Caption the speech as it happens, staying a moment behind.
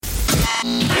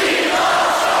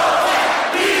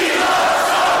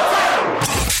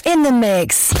In the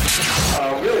mix.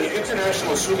 Really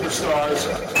international superstars.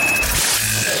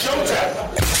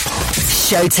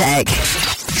 Showtek.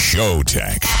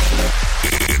 Showtek.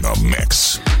 In the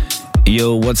mix.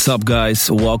 Yo, what's up,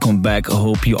 guys? Welcome back. I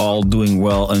hope you're all doing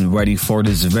well and ready for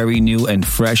this very new and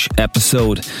fresh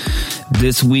episode.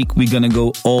 This week, we're gonna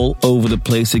go all over the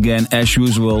place again, as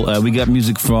usual. We got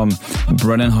music from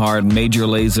Brennan Hart, Major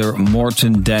Lazer,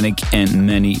 Morten Danik, and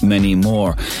many, many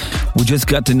more. We just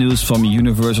got the news from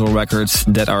Universal Records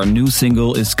that our new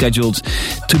single is scheduled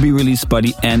to be released by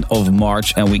the end of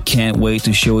March, and we can't wait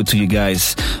to show it to you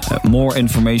guys. More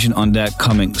information on that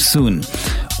coming soon.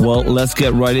 Well, let's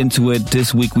get right into it.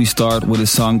 This week we start with a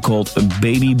song called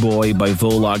Baby Boy by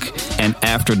Volak, and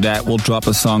after that we'll drop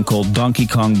a song called Donkey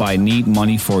Kong by Need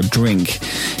Money for Drink.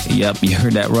 Yep, you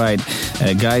heard that right.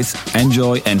 Guys,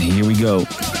 enjoy, and here we go.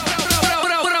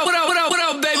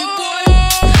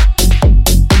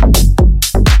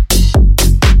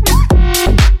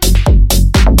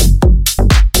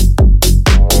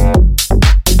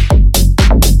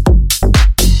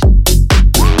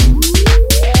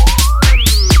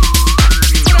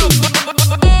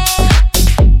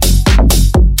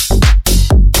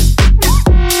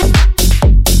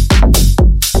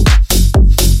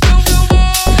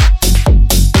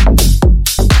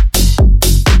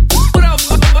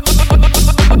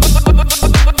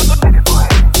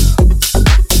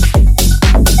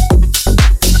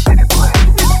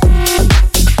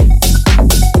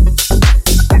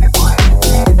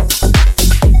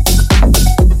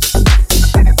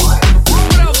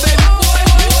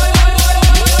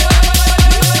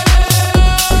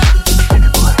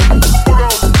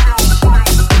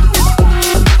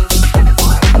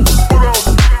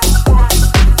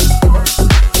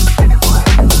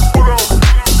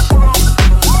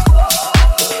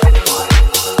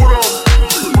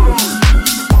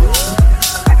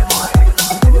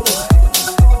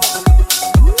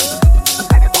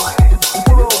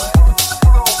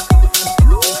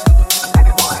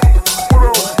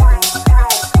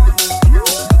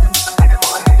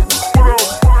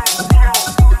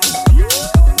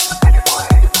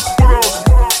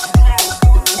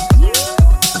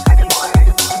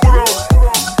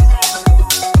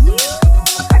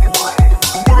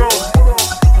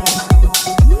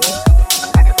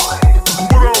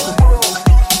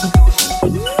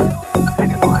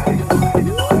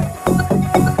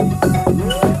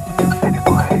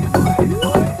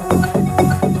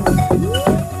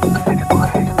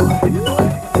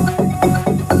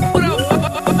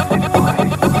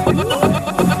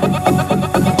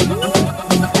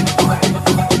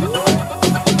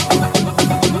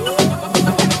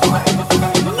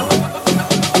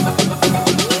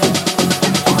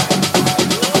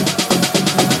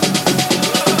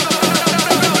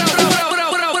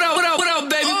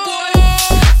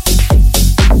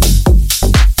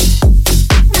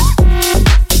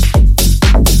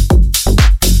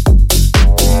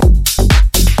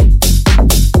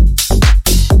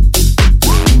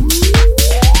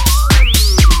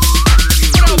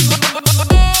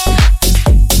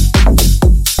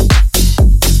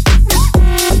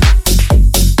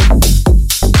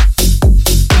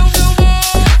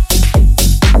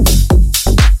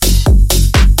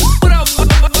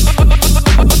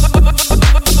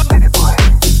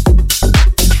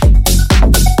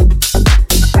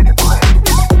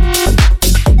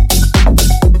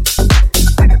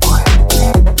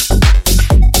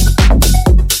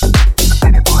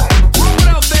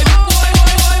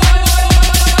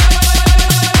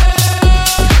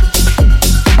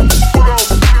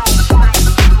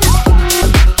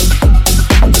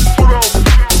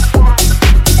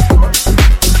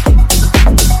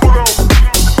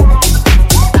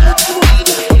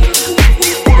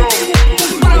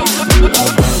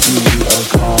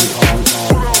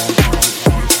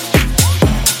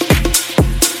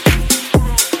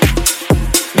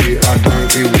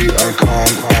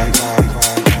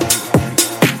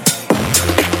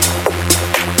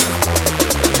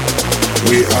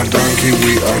 We are donkey,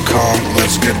 we are calm,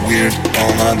 let's get weird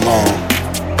all night long.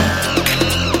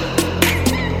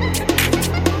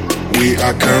 We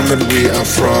are Kermit, we are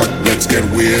Frog, let's get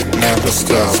weird, never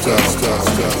stop.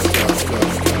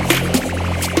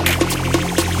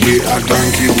 We are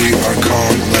donkey, we are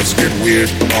calm, let's get weird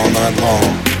all night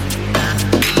long.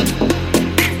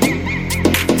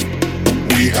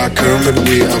 We are Kermit,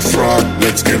 we are Frog,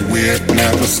 let's get weird,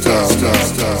 never stop.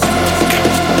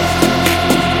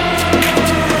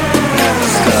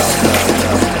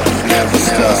 Never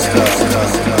stop, never stop,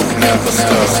 never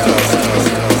stop,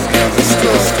 never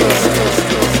stop,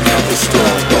 never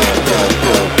stop.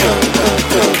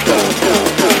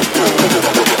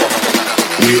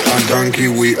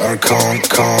 are calm,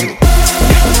 calm.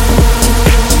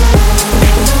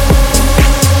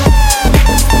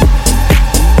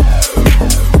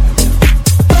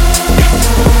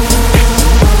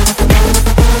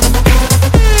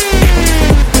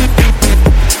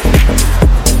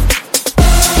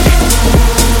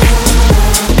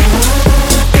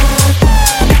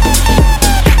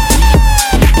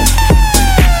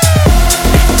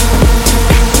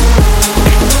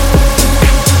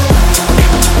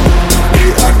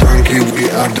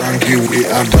 We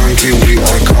are donkey, we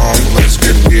are calm. Let's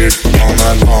get weird all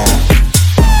night long.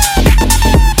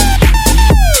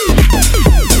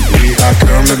 We are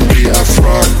Kermit, we are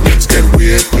Frog. Let's get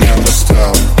weird, never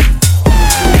stop.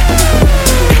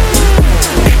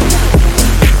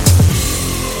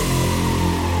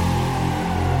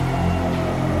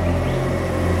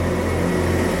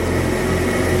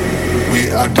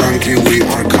 We are donkey, we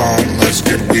are calm. Let's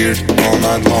get weird all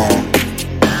night long.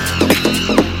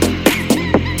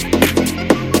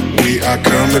 We are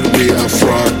Kermit, we are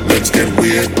Frog. Let's get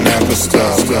weird, never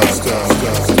stop.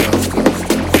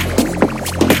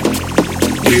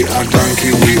 We are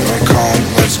donkey, we are calm.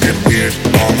 Let's get weird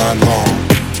all night long.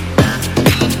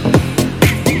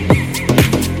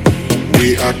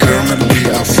 We are Kermit, we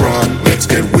are Frog. Let's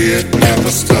get weird,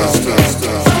 never stop. Never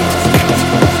stop.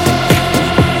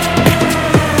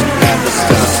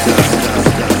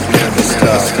 Never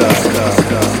stop.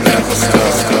 Never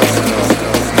stop.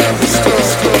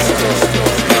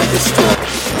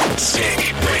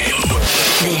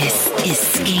 This is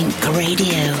Skink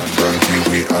Radio.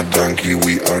 Donkey,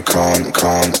 we are calm,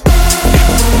 calm.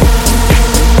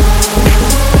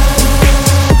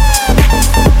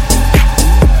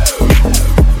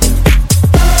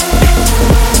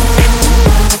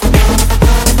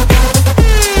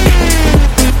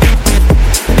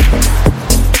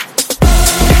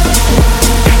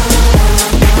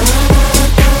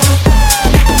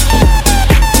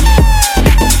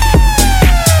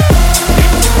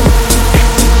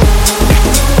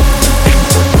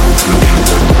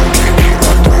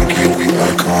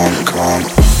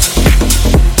 Calm.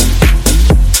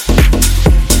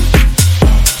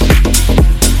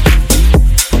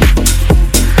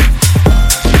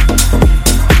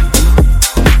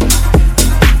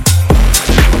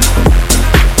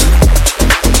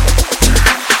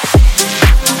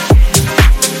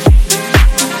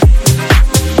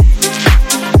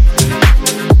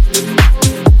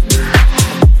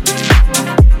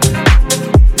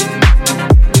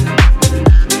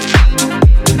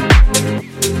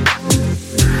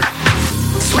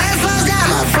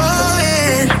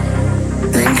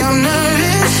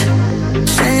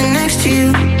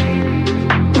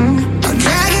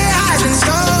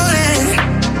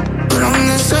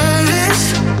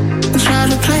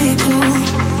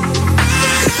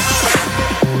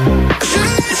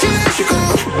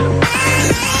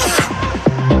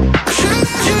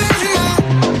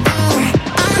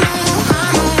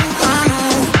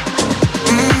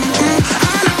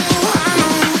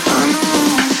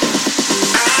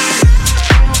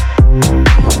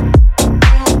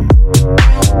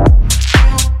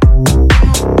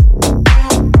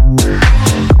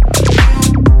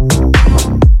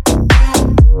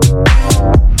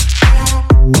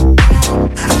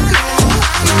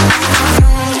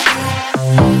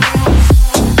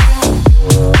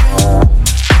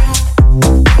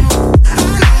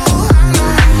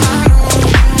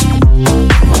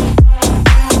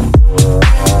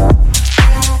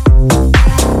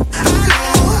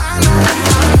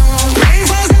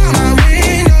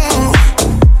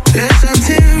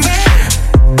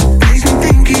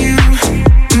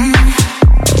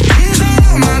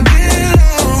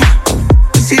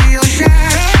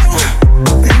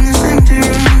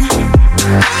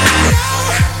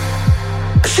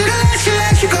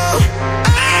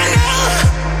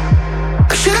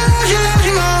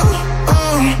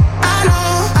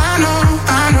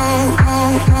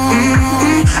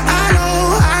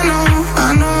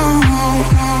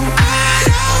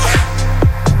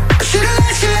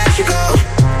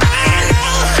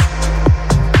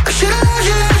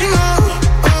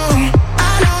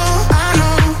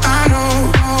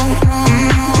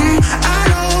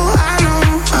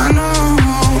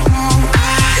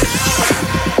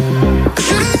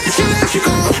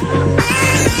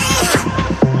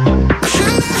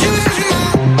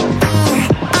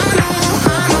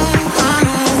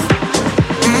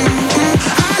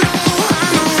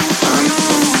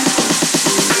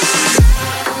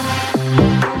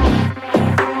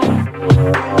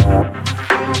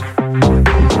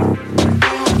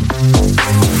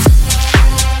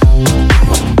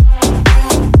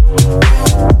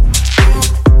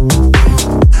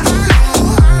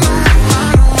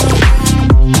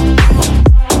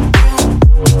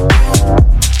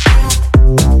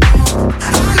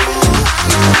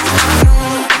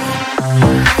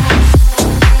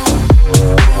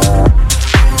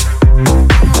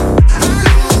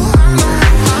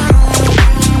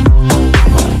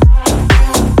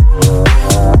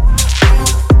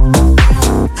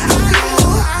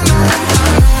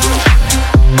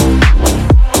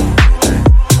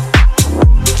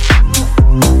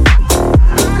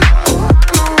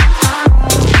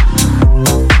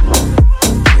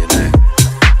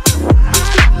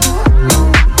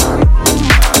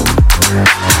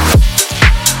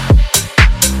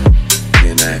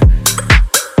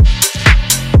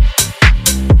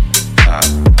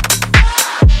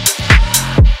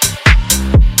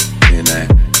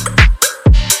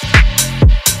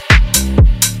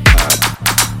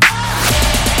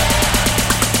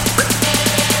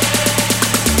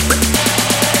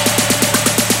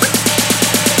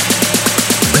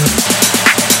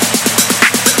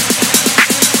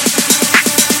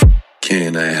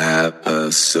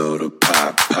 soda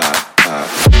pop, pop,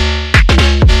 pop.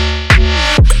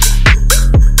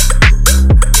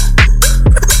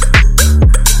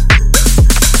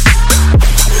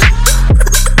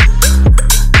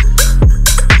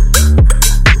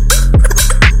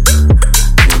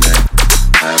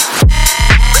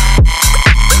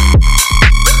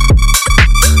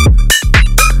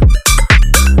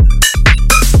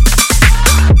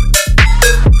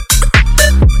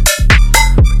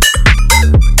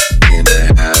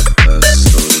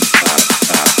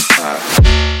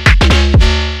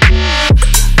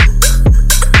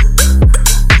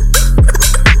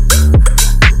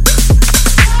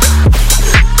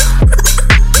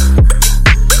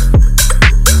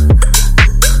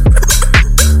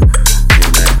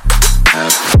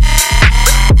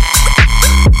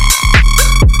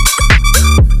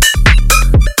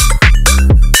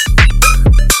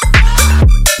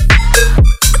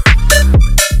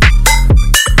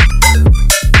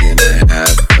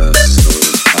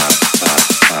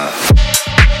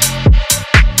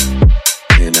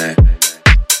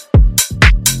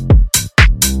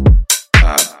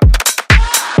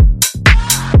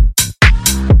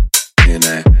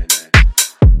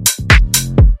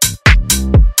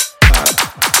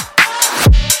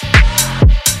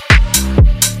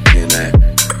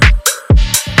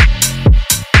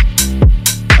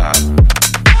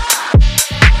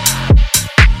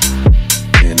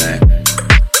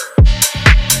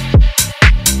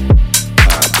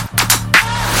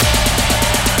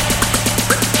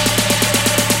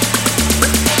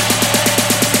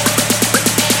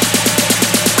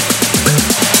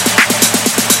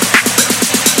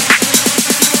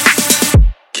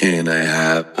 Can I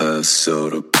have a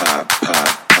soda pop,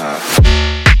 pop, pop?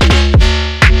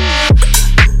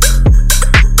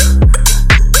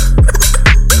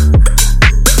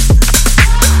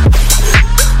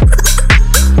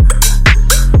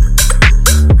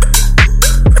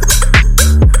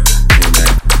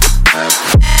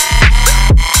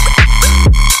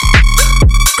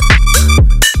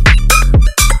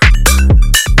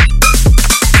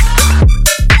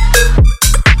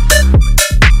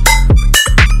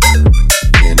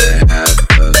 Can I have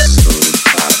a soda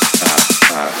pop, pop?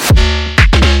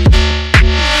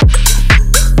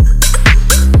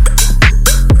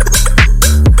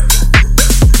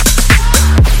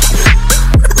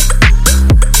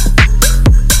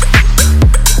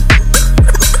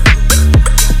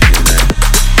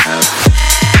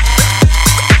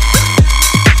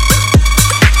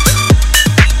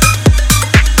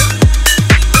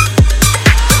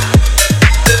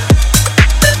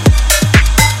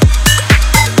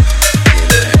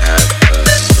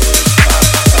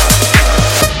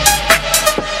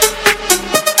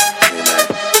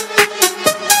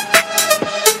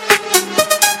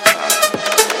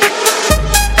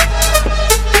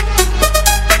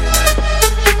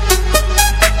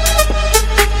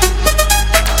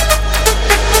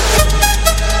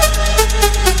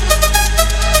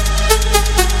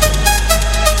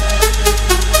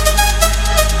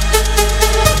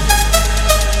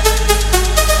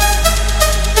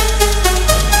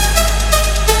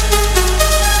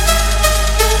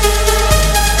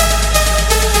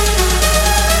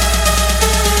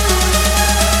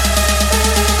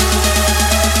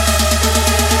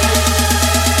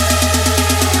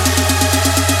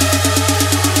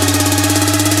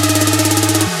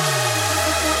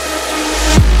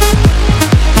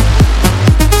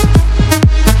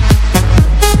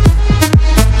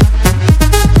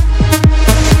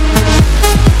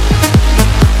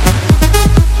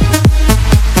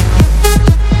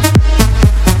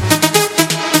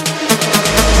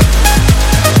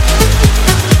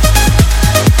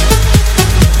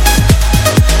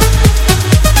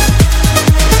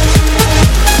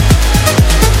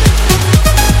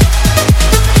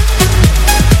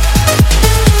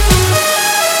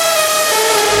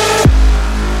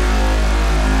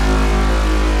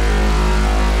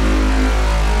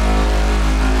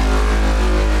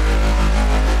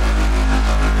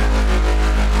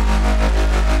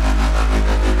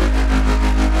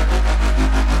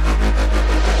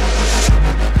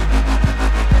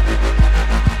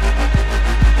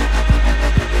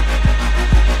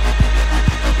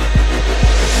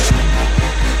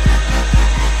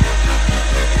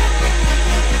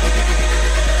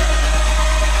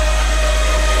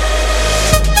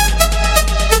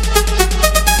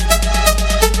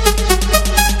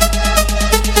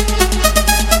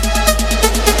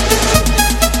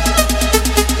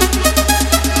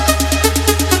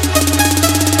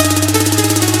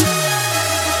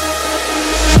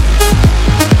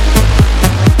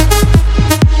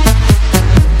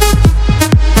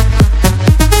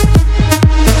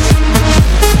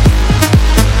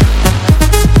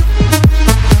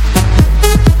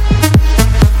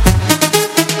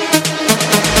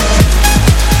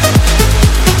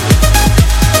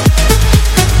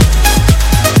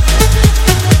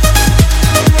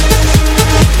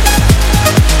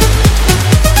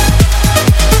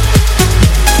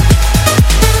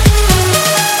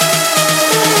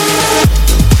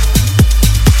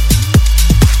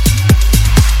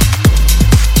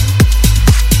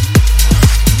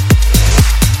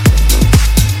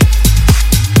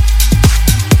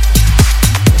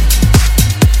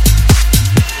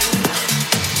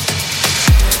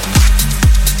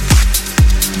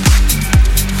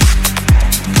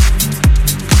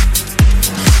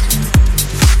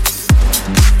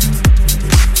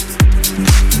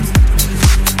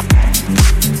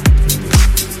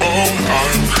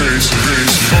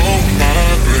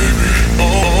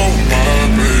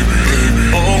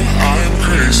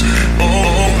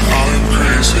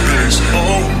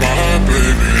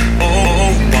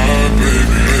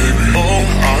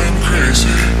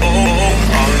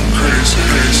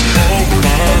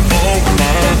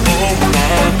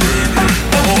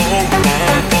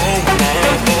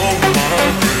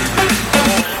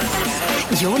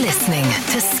 You're listening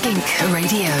to Skink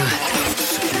Radio.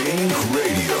 Skink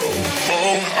Radio.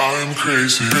 Oh, I'm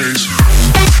crazy, crazy.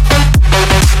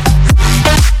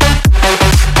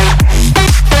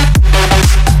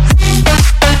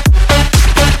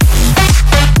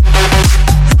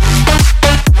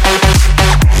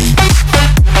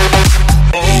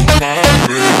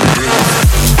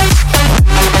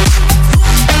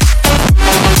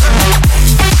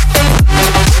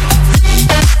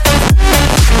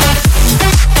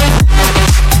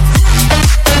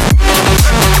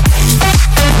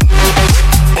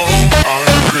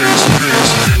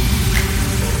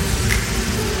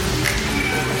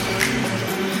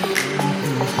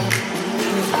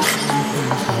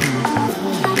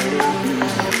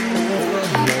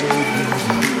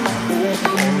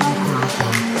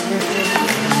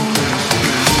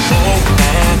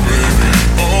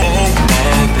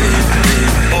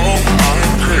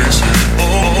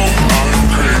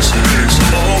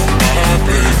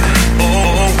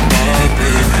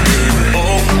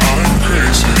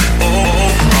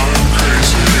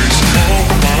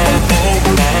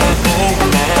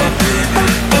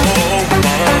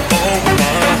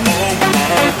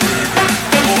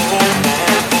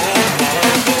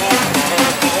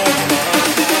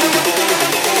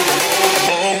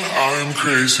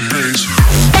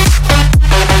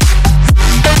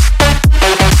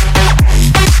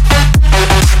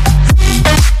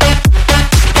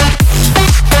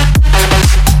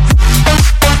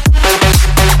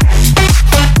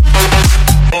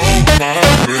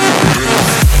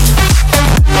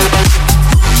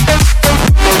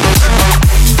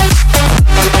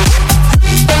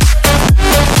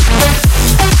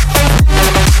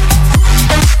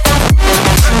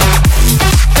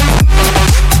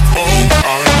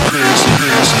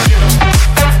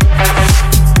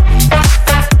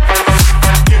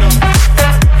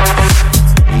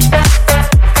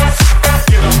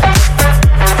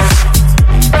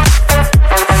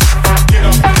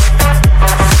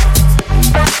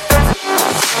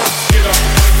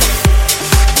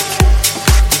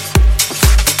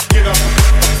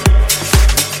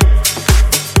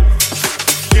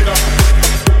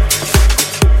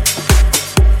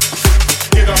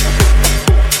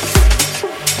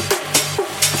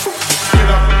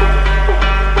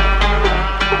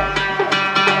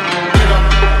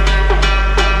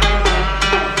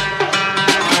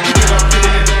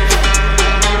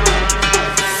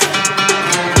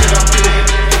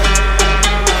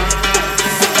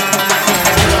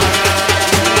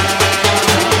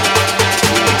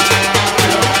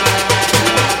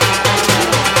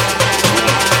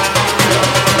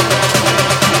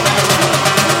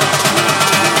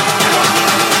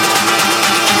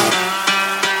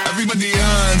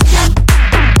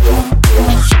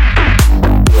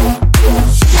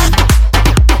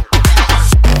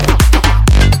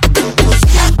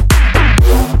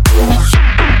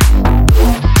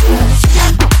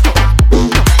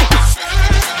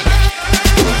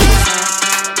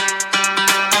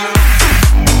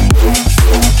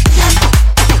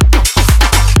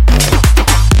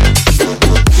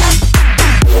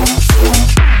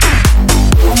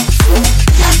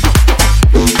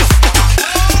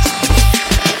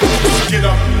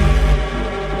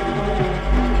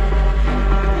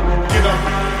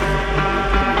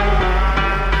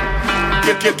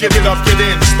 Get up, get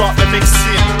in, start the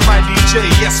mixing. My DJ,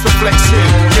 yes, for flexing.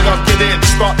 Get up, get in,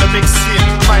 start the mixing.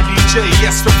 My DJ,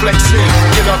 yes, for flexing.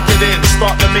 Get up, get in,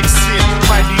 start the mixing.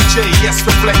 My DJ, yes,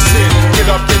 for flexing. Get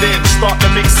up, get in, start the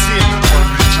mixing. My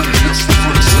DJ, yes, for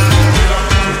flexing.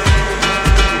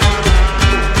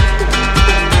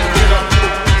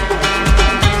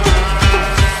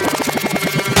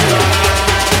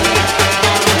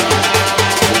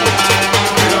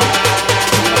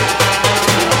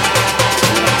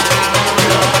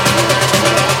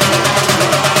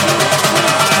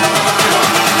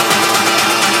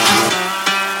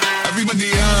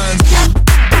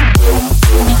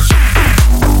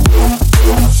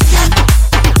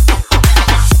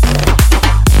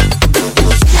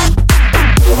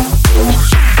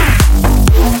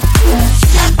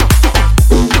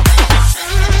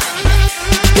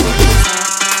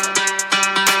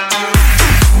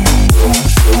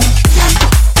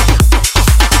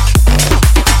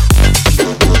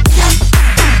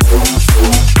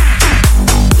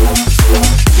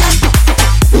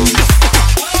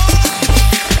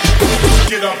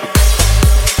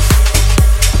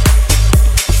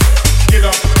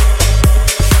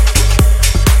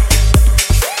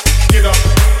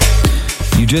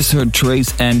 Just heard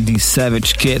Trace and the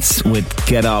Savage Kids with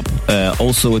Get Up,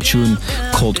 also a tune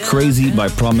called Crazy by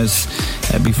Promise.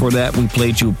 Before that we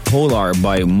played you Polar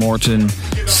by Morton,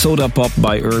 Soda Pop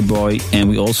by Urboy, and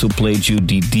we also played you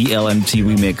the DLMT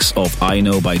remix of I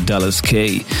Know by Dallas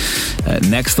K.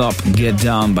 Next up, Get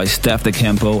Down by Steph De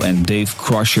Campo and Dave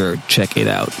Crusher. Check it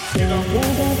out.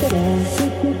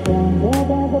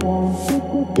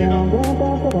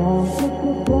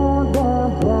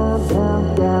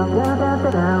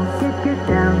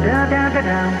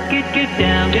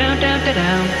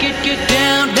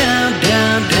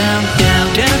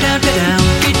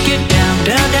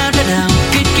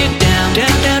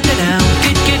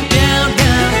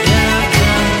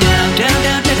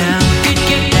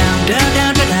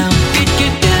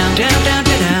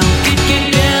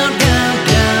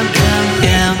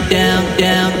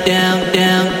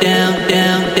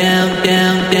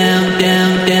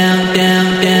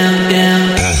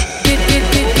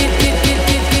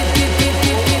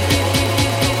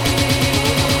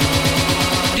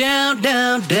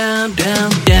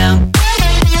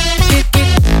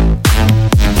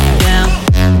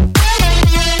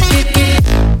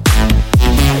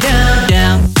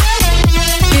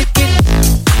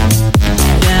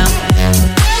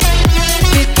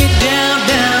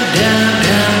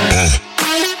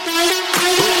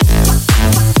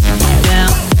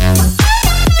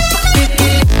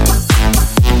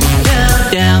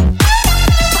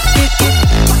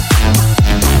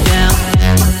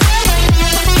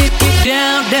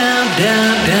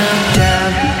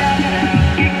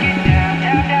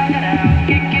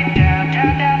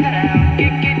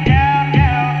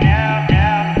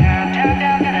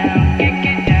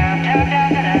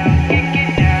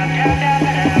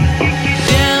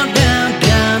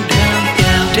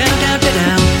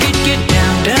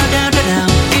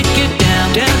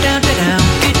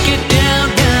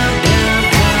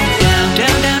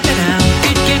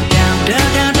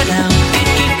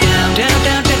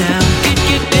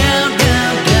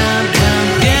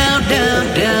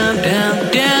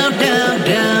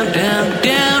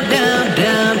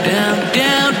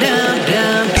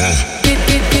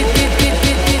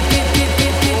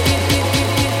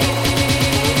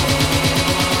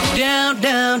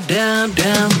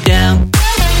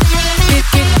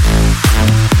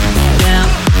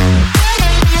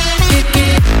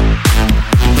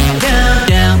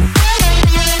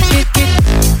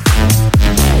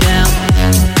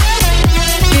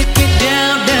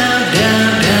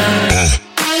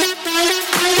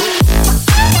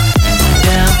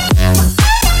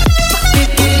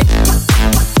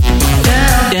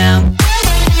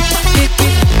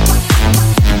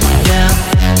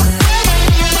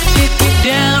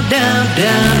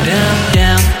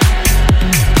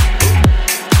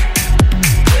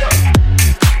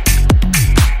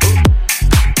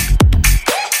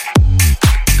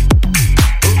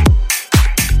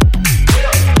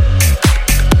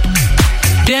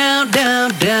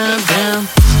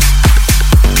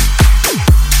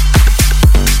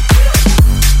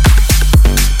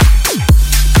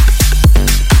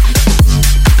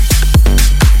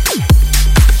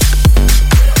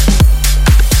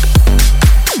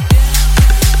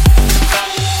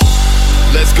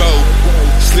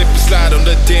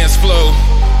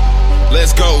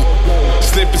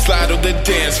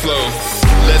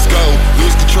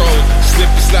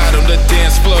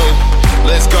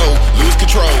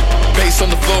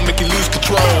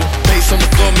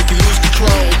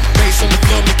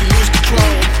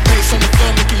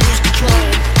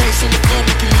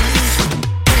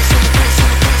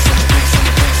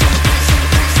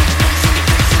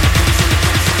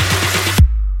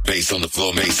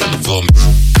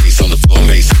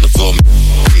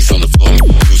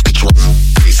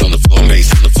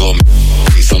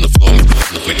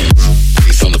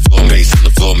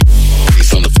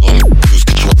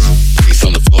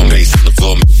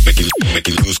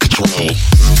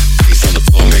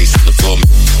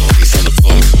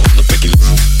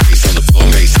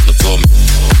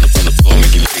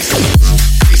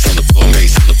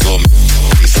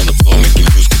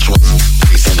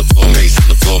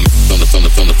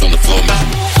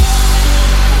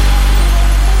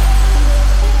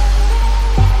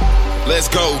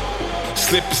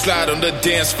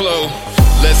 Dance floor.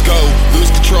 Let's go, lose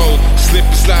control, slip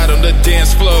and slide on the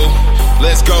dance floor.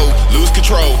 Let's go, lose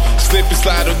control, slip and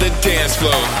slide on the dance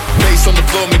floor. Bass on the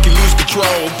floor, make you lose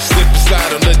control, slip and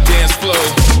slide on the dance floor.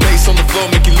 Bass on the floor,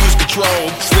 make you lose control,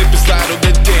 slip and slide on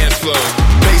the dance floor.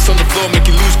 Bass on the floor, make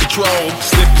you lose control,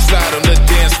 slip and slide on the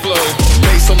dance floor.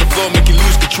 Bass on the floor, make you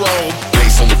lose control.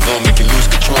 Bass on the floor, make you lose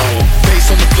control. Bass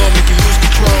on the floor, make you lose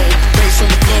control. Bass on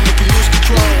the floor, make you lose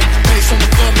control. Bass on the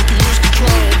floor, make you lose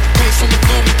control. Bass on the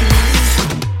floor, make you lose.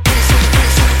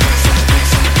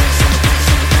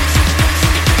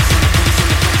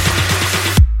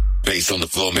 bass on the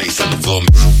floor, bass on the floor,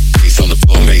 bass on the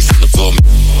floor, bass on the floor,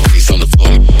 bass on the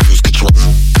floor, lose control.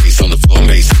 Bass on the floor,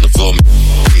 bass on the floor,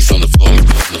 bass on the floor,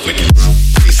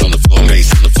 bass on the floor,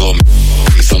 bass on the floor,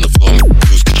 bass on the floor,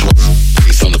 lose control.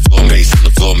 Bass on the floor, bass on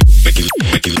the floor,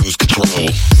 make you lose control.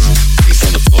 Bass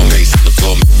on the floor, bass on the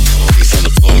floor, bass on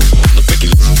the floor, make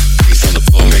you bass on the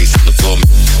floor, bass on the floor,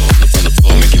 on the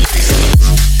floor, make you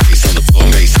bass on the floor,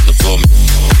 bass on the floor,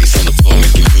 bass on the floor,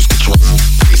 make you lose control.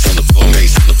 Bass on the floor,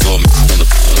 bass on the floor, on the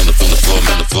floor, on the floor, on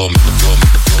the floor, on the floor.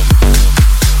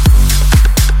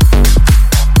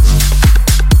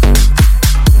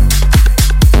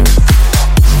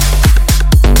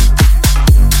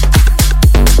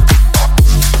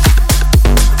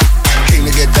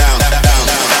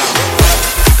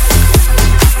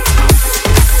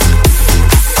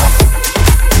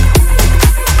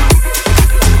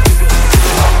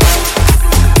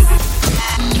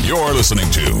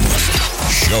 Listening to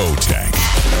Showtek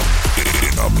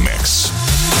in a mix.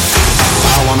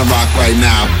 I wanna rock right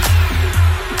now.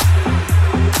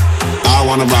 I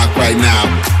wanna rock right now.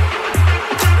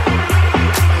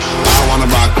 I wanna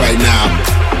rock right now.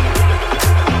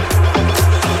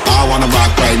 I wanna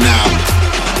rock right now.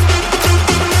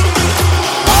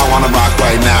 I wanna rock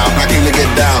right now. Knocking to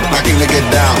get down, knocking to get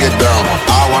down, get down.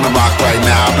 I wanna rock right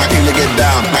now. Knocking to get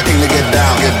down, knocking to get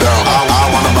down, get down.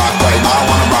 I wanna rock right now. I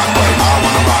wanna rock right now. I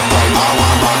wanna rock right now. I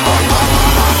wanna rock right now.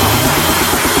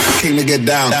 Knocking to get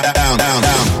down, down, down,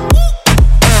 down.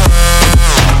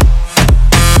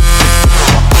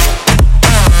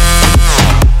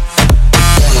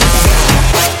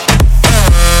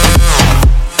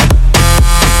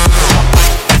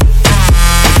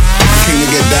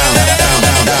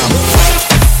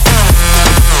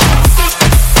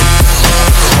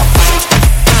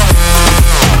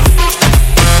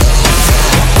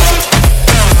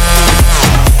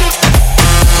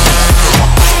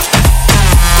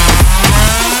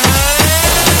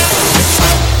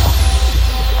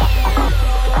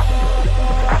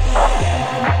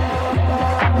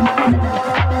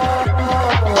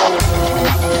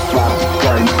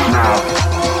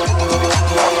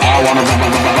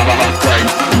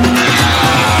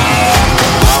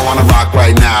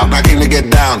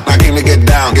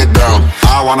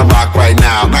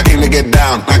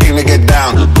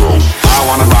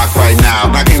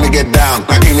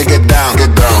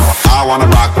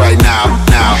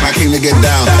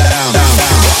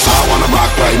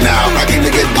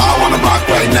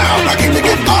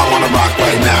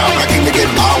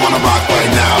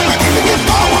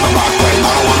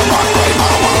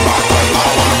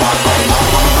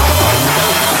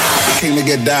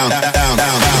 Get down, down, down,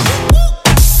 down.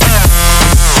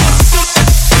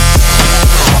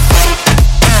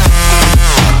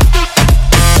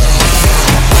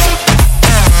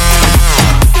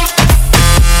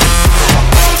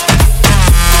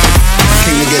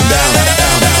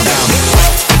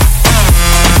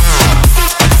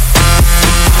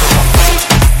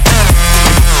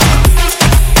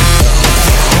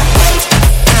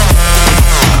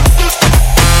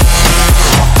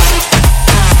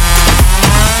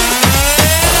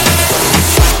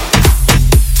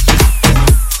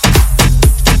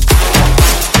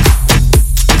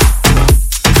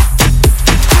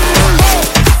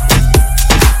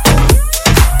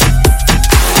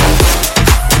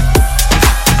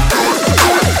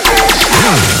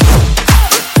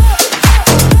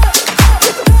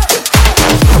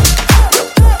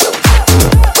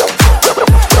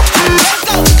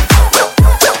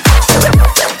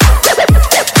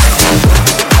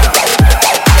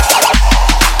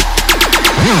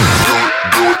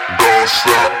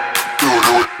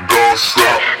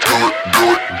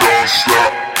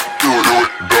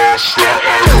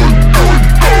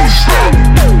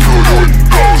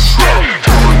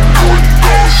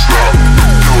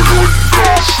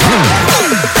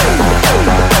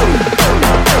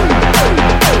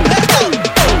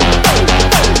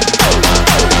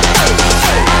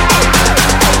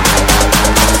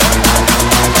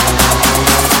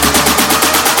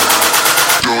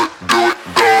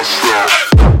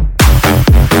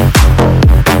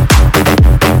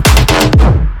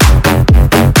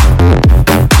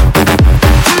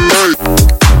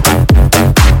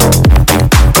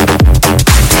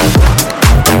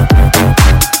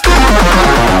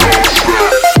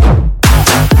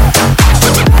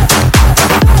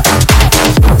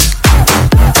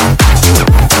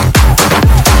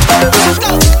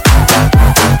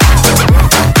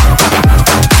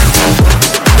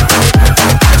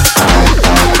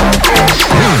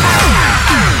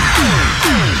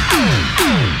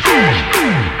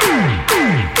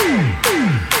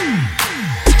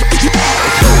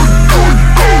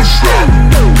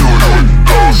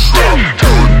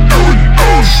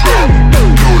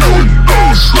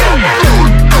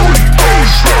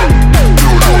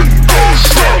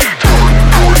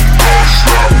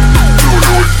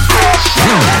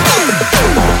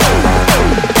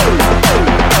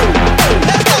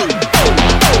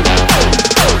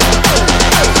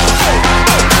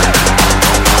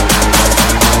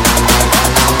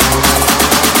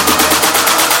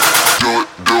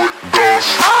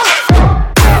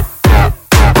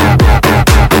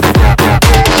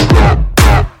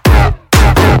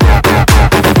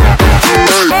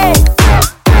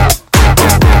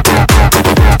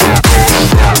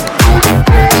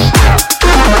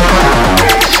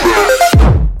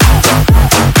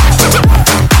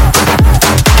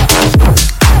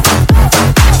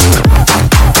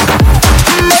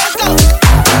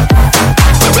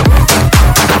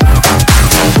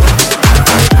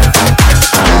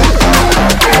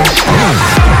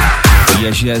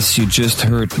 Yes, you just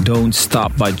heard Don't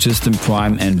Stop by Justin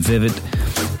Prime and Vivid.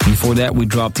 Before that, we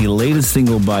dropped the latest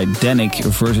single by Danik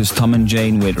versus Tom and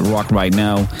Jane with Rock Right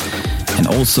Now, and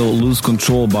also Lose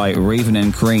Control by Raven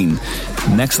and Crane.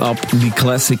 Next up, the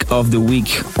classic of the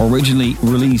week, originally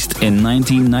released in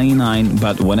 1999,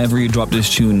 but whenever you drop this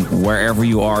tune, wherever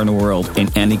you are in the world, in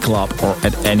any club or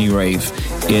at any rave,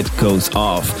 it goes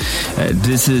off.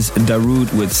 This is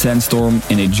Darude with Sandstorm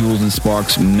in a Jules and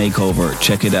Sparks makeover.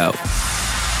 Check it out.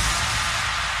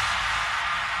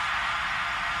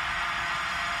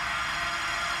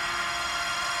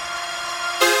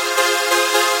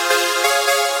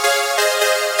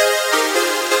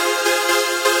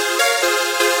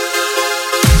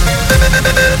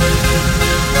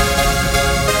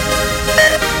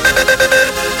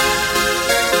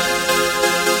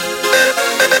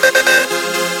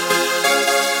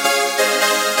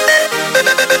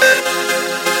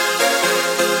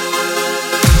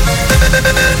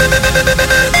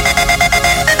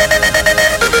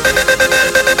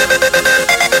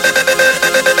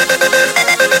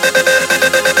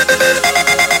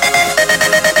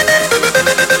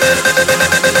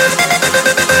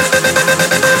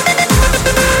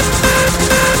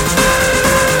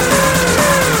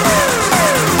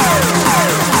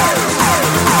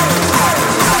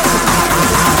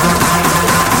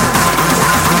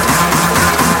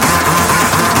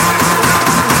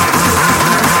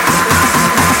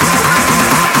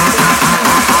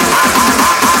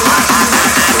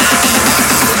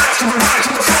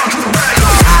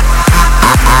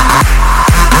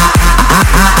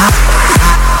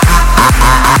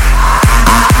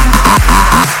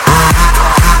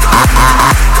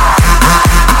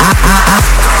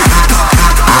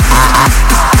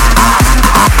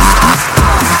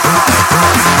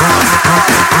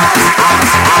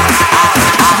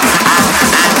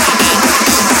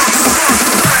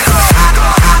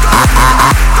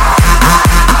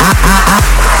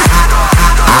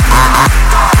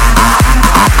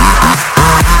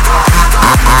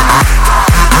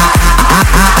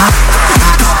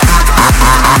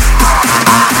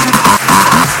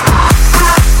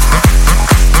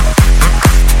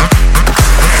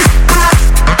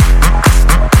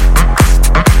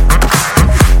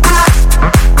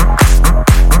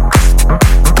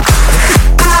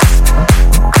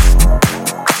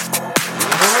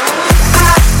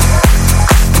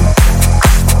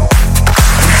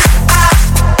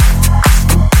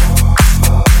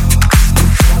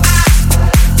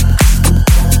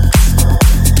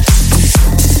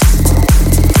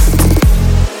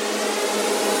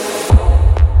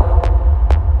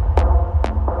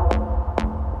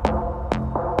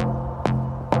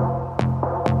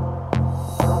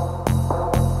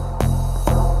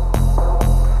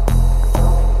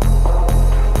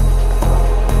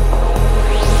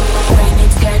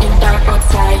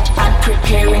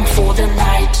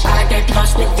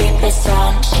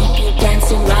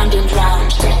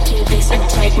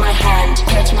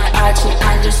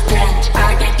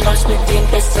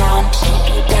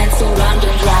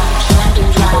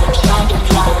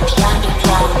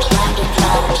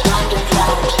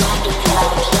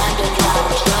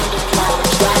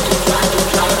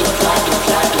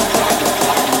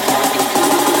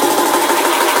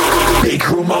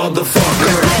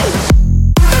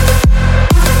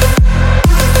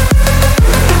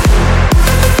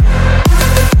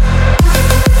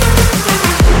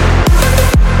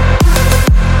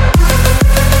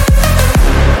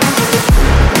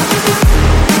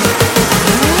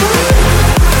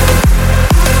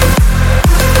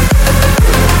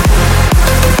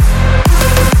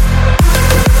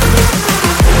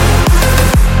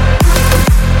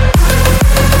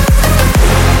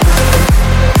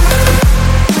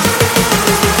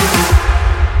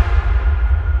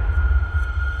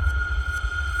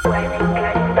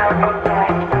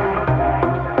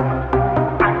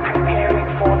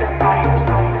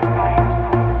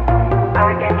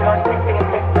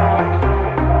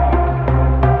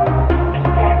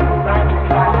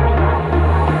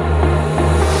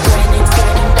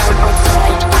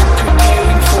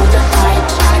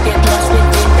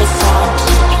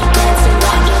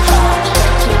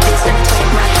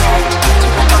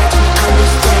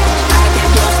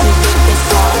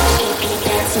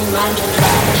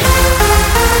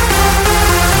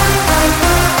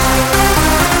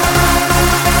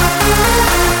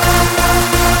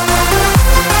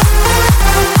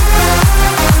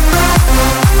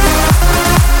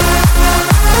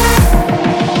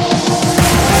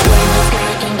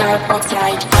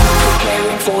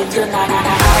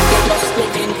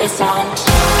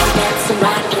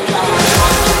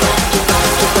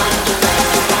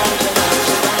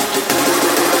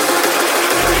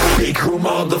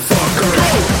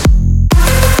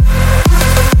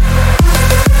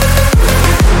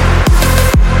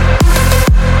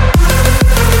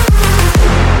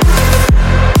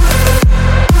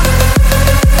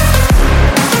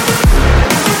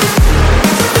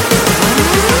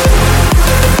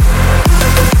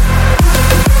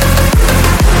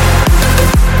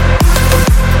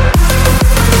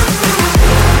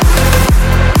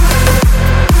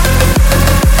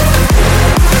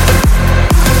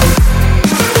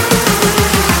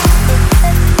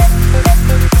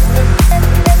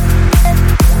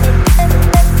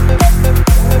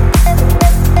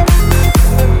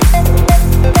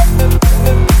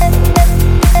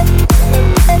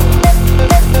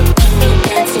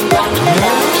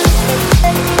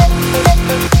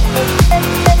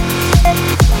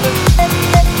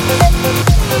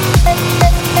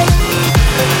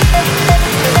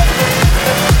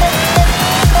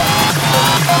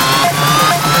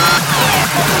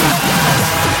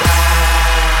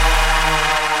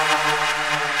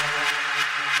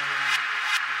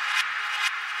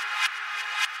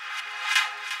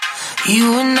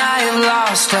 I have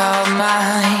lost our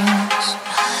minds.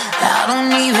 I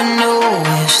don't even know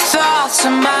which thoughts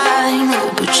are mine.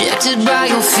 We're projected by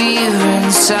your fear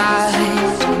inside,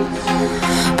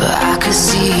 but I could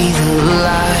see the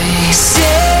light. Say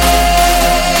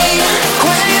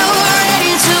when you're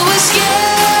ready to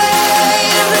escape,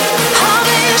 I'll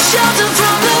be a shelter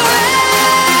from the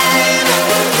rain.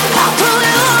 I'll put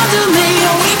it under me,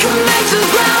 and we can make the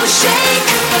ground shake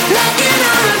like an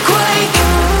earthquake.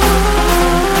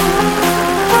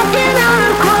 Like an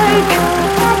earthquake.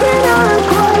 Like an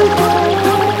earthquake.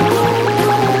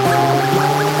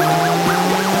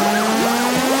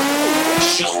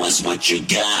 Show us what you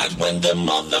got when the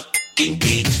motherfucking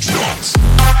beat drops.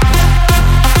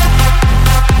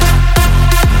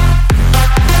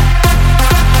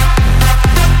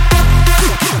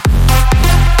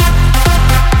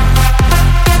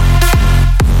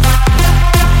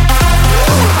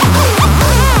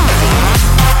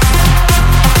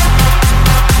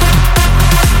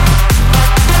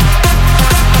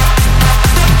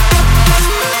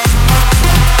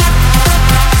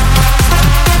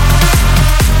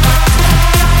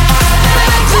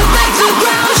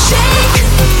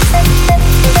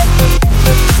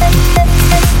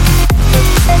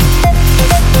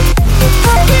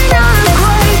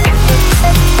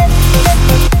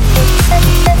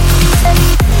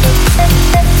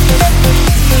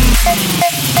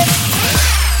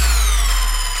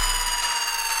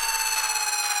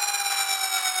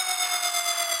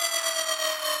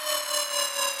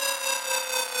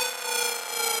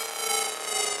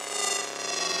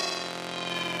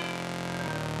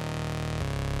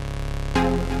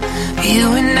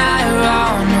 You and I are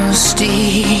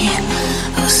honesty,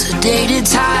 a sedated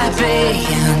type A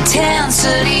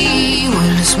intensity.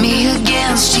 When it's me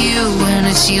against you, when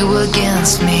it's you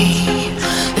against me,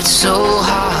 it's so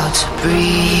hard to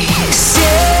breathe. Say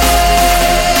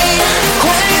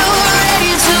when you're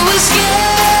ready to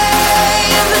escape,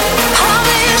 I'll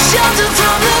be a shelter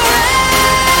from the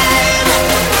rain.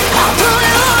 I'll put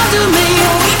it under me,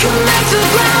 and we can make the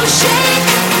ground shake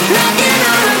like an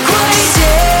earthquake.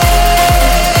 Say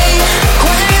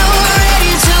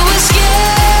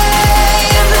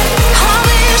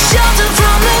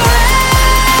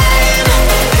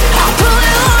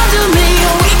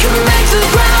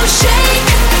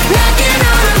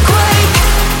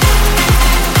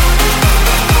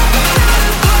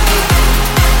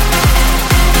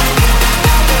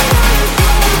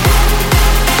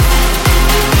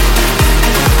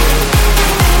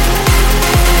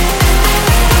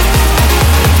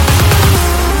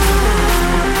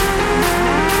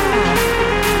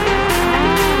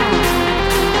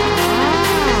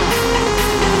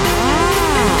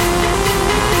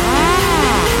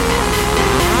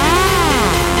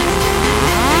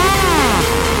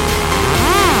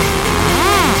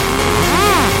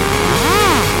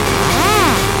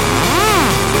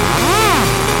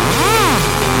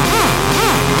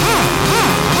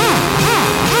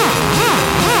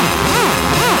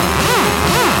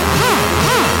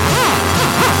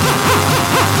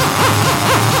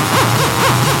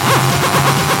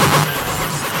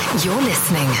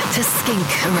to Skink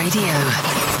Radio.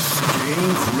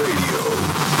 Skink Radio.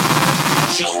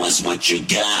 Show us what you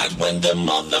got when the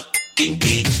motherfucking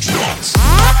beat drops.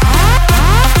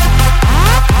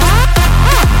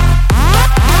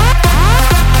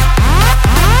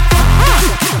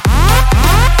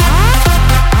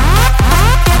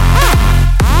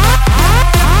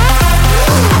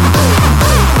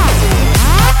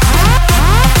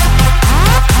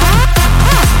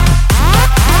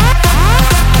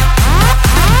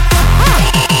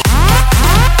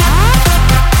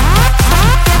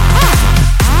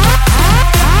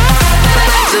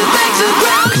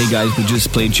 Guys, we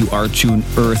just played you our tune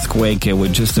Earthquake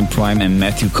with Justin Prime and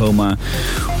Matthew Coma.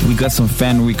 We got some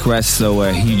fan requests, so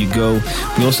here you go.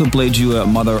 We also played you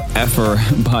Mother Effer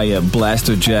by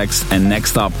Blaster Jacks, and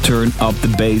next up, Turn Up the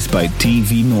Bass by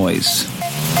TV Noise.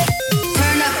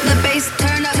 Turn up the bass,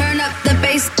 turn up the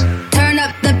bass, turn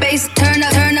up the bass, turn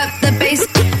up the bass,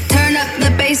 turn up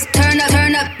the bass, turn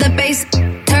up the bass,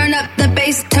 turn up the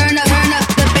bass, turn up the bass, turn up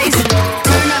the bass,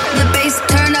 turn up the bass,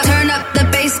 turn up the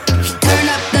bass, turn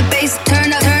up the bass,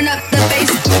 turn up the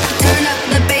bass, turn up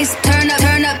the bass,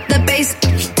 turn up the bass,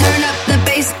 turn up the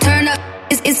bass, turn up.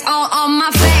 It's all on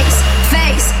my face,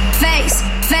 face, face,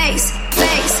 face,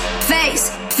 face, face,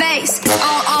 face. It's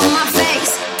all on my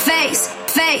face, face,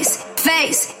 face,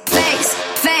 face, face,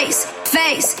 face,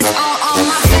 face. It's all on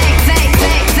my face, face,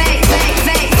 face, face,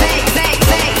 face, face, face,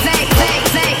 face, face, face,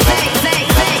 face, face,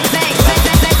 face, face, face, face.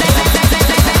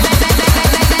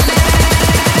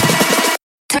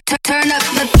 Turn up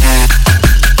the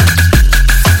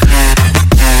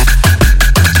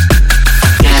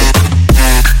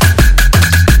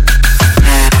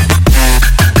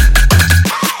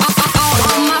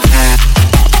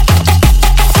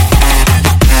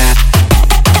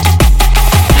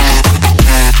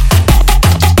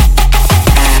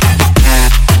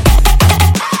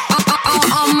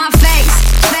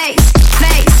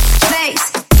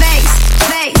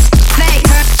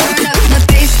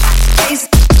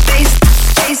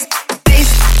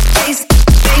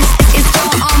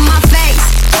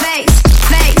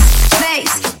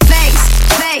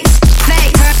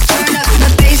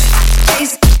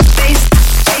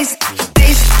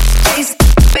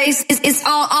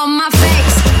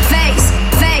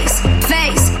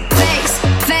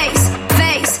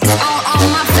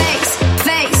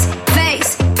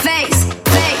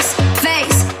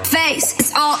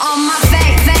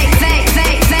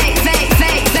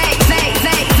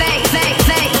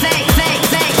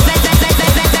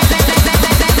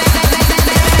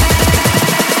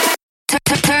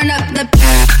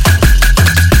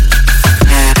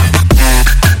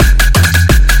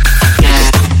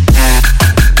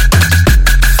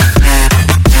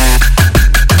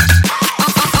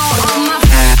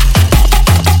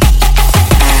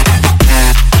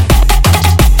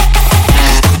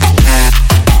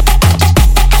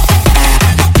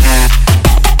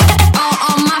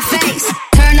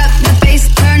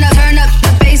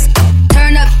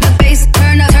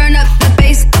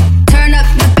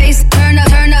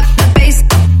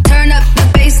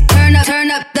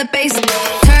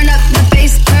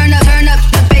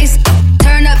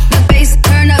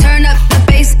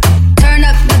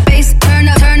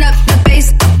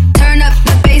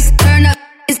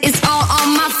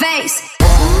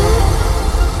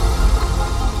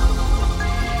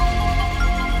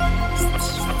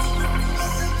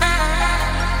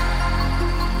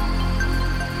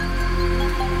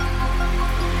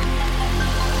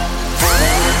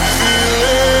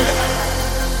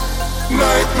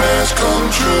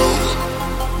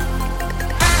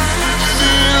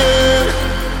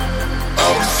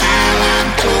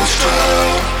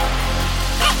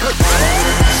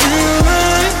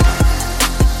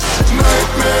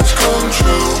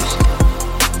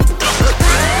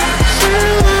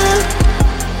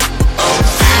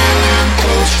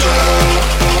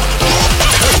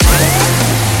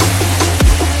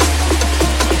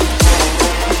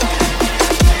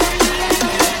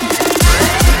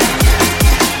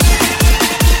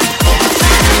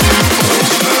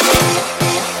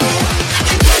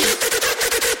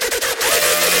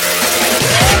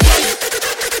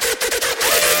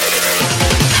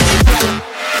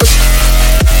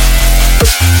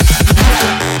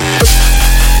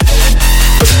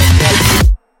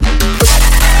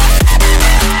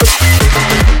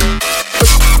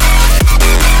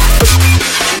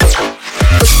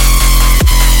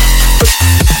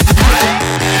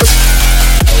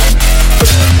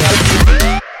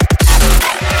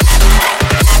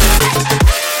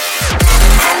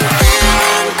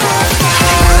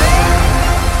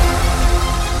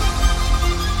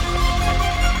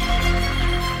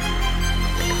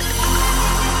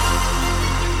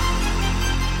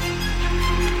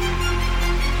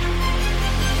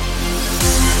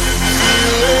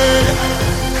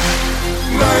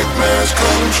nightmares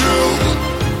come true.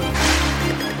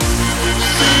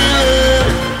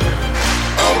 Feeling,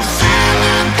 I'm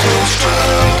feeling close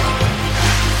down.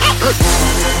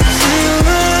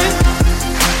 Feeling,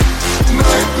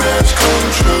 nightmares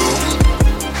come true.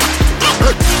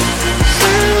 Feeling,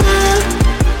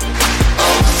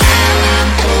 I'm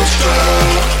feeling close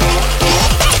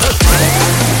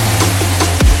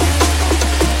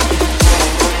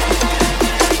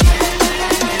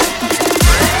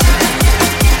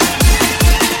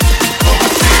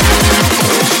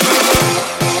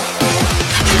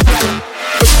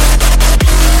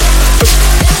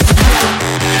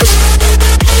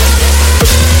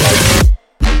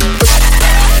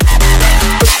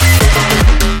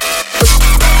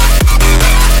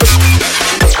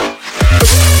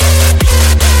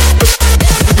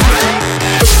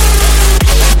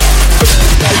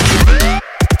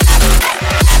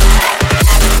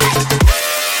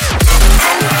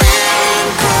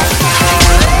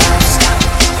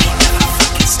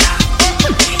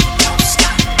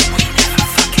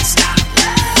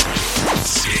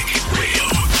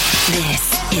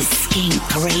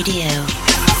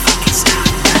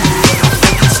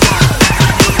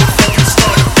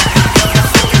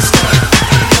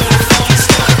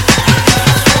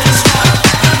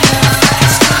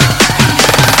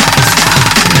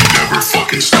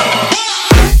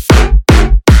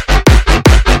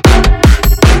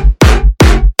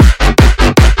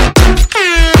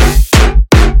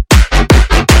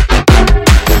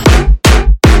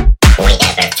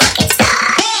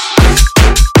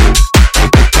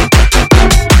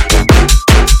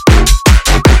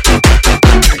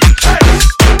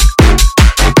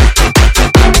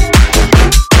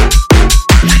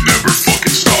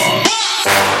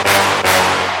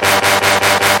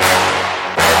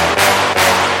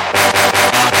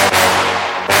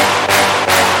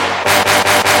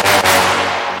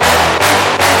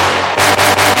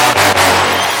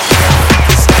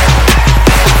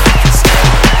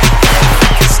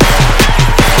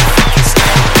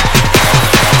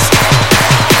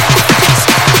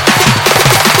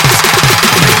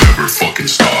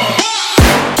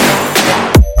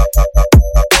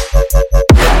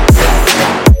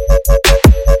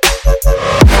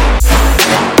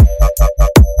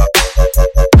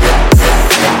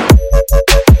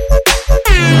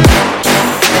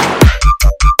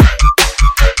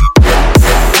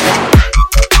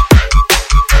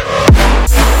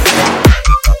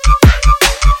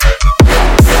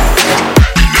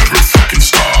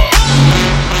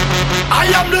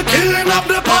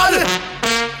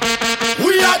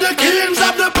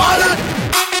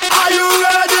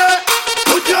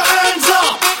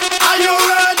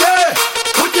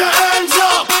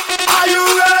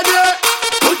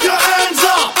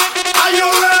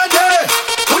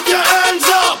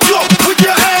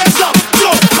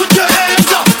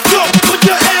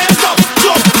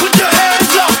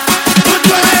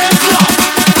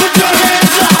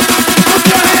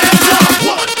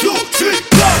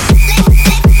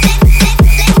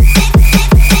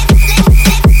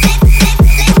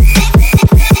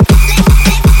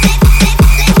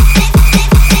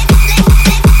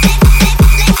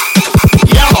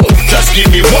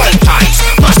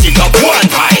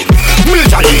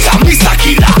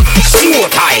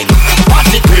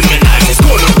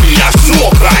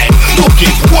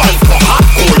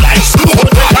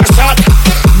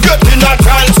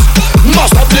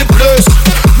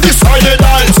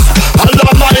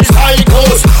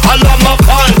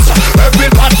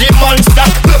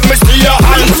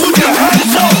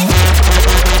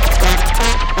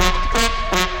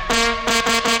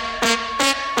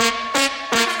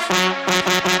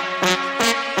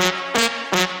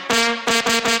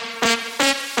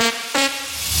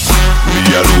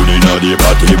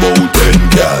 10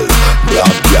 gal.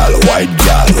 Black gal, white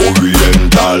gal,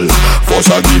 oriental.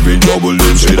 First I give it trouble,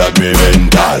 them say that me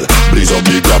mental. Please up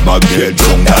the grab my get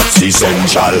drunk, that's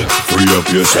essential. Free up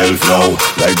yourself now,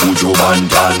 like Buju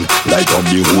Banton. Light up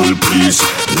the whole place,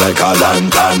 like a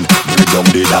lantern. Break down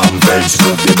the damn fence,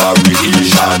 move the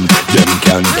barricade. Them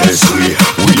can't test we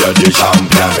are the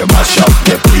champion. Mash up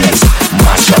the place,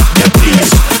 mash up the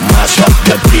place, mash up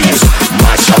the place,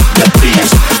 mash up the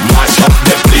place, mash up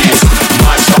the place,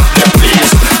 mash up the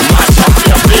place, mash up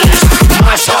the place,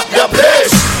 mash up the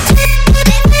place.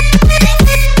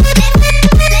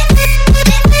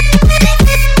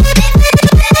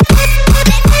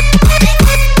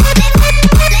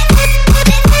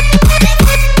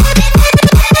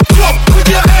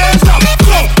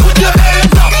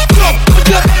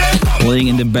 Playing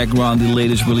in the background, the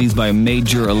latest release by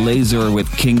Major Lazer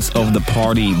with Kings of the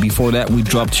Party. Before that, we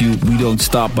dropped you We Don't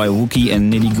Stop by Wookie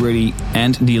and Nitty Gritty,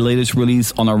 and the latest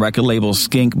release on our record label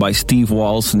Skink by Steve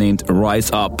Walls named Rise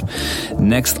Up.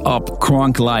 Next up,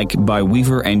 Crunk Like by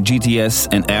Weaver and GTS,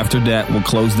 and after that, we'll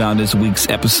close down this week's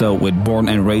episode with Born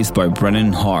and Raised by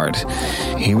Brennan Hart.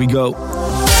 Here we go.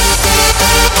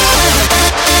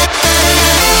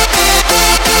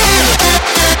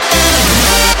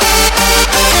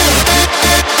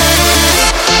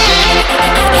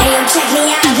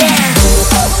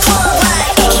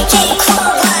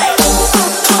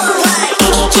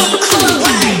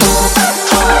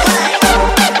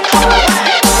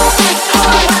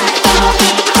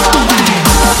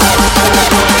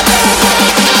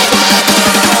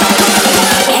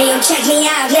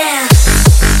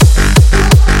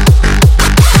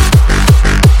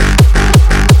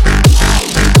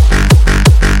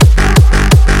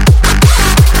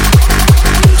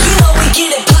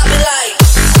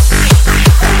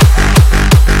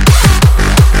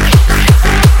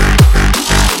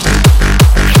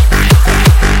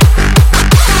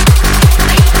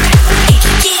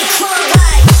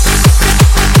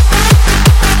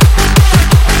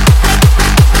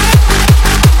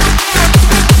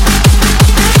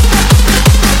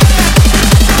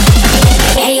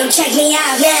 Check me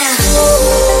out now.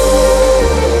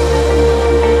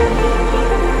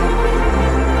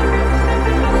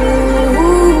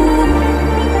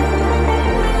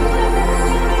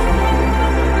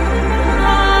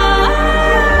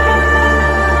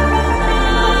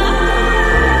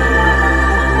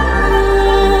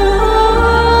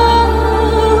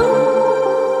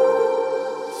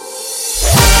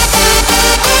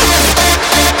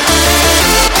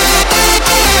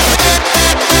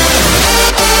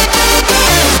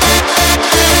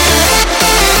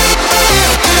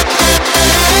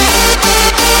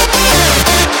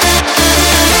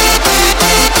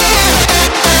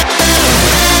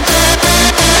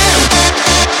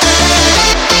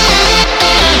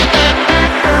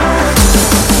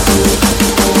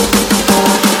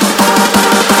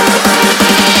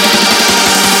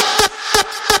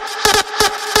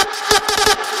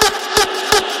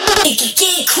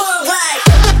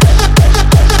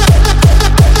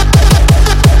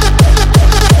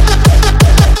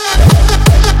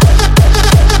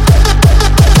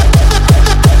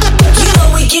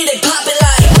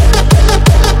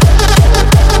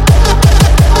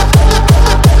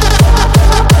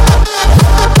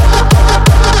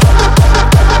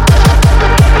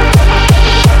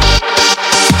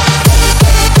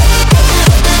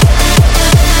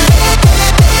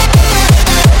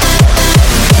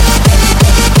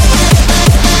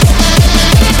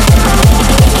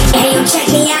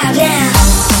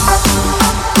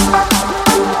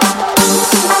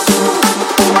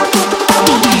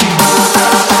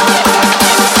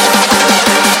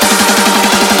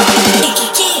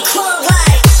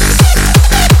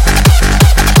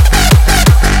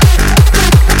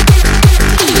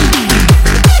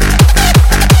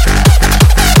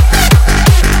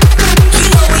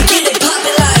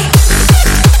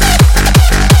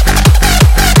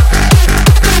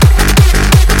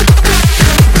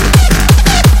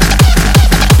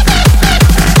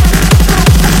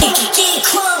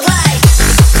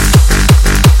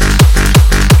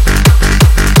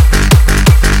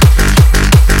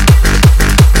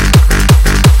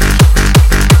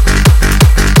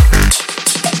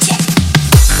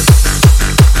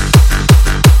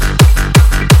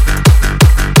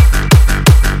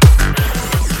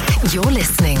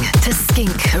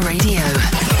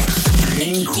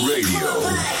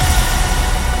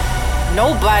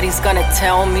 Nobody's gonna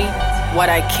tell me what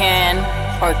I can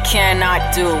or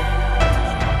cannot do.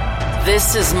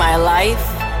 This is my life.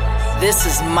 This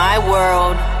is my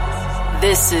world.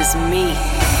 This is me.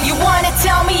 You wanna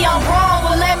tell me I'm wrong?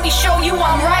 Well, let me show you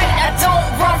I'm right. I don't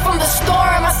run from the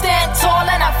storm, I stand tall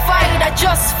and I fight. I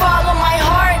just follow my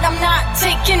heart, I'm not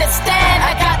taking a stand.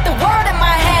 I got the word in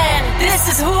my hand, this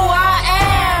is who I am.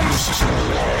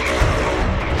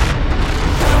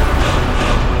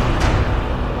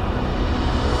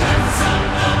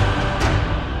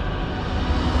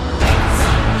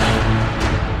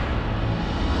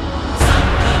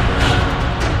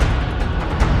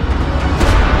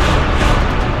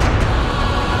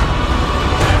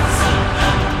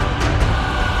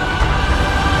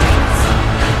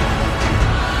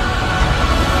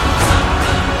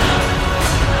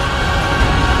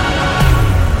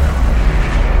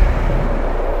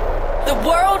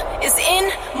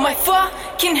 My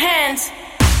fucking hands.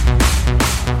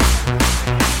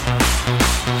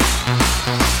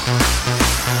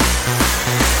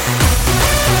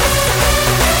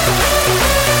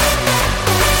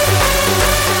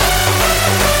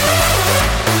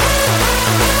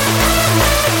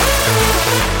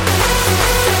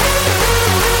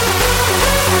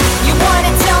 You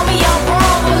wanna tell me I'm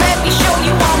wrong? Well, let me show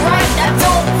you I'm right. I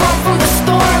don't run from the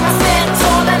storm, I stand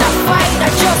tall and I fight. I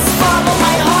just follow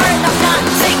my heart, I'm not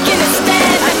taking a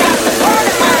stand. I got the word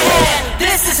in my hand,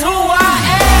 this is who I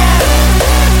am.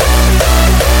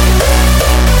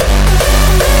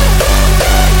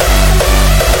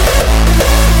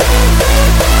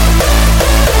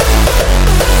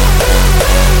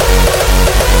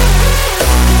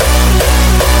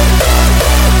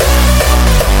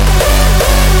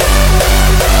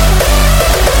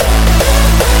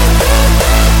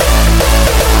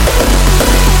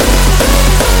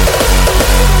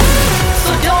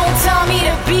 So don't tell me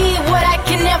to be what I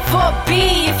can never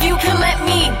be. If you can let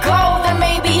me go, then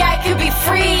maybe I could be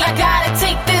free. I gotta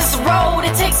take this road,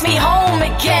 it takes me home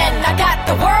again. I got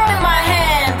the world in my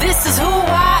hand, this is who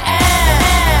I am.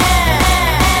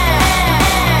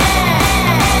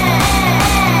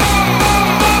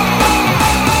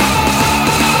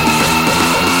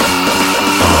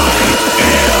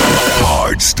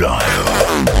 Hardstyle.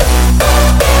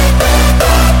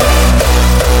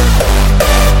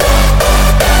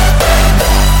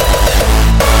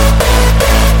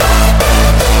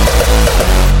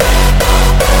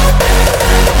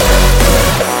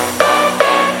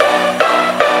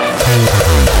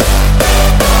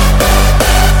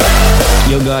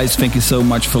 Yo guys, thank you so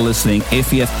much for listening.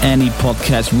 If you have any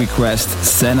podcast requests,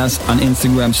 send us an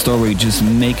Instagram story. Just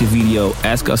make a video,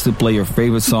 ask us to play your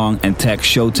favorite song and tag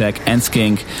Showtek and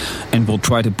Skink, and we'll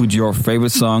try to put your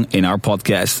favorite song in our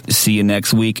podcast. See you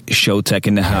next week. Showtek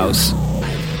in the house.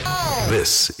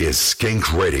 This is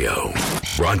Skink Radio,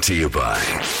 brought to you by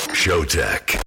Showtek.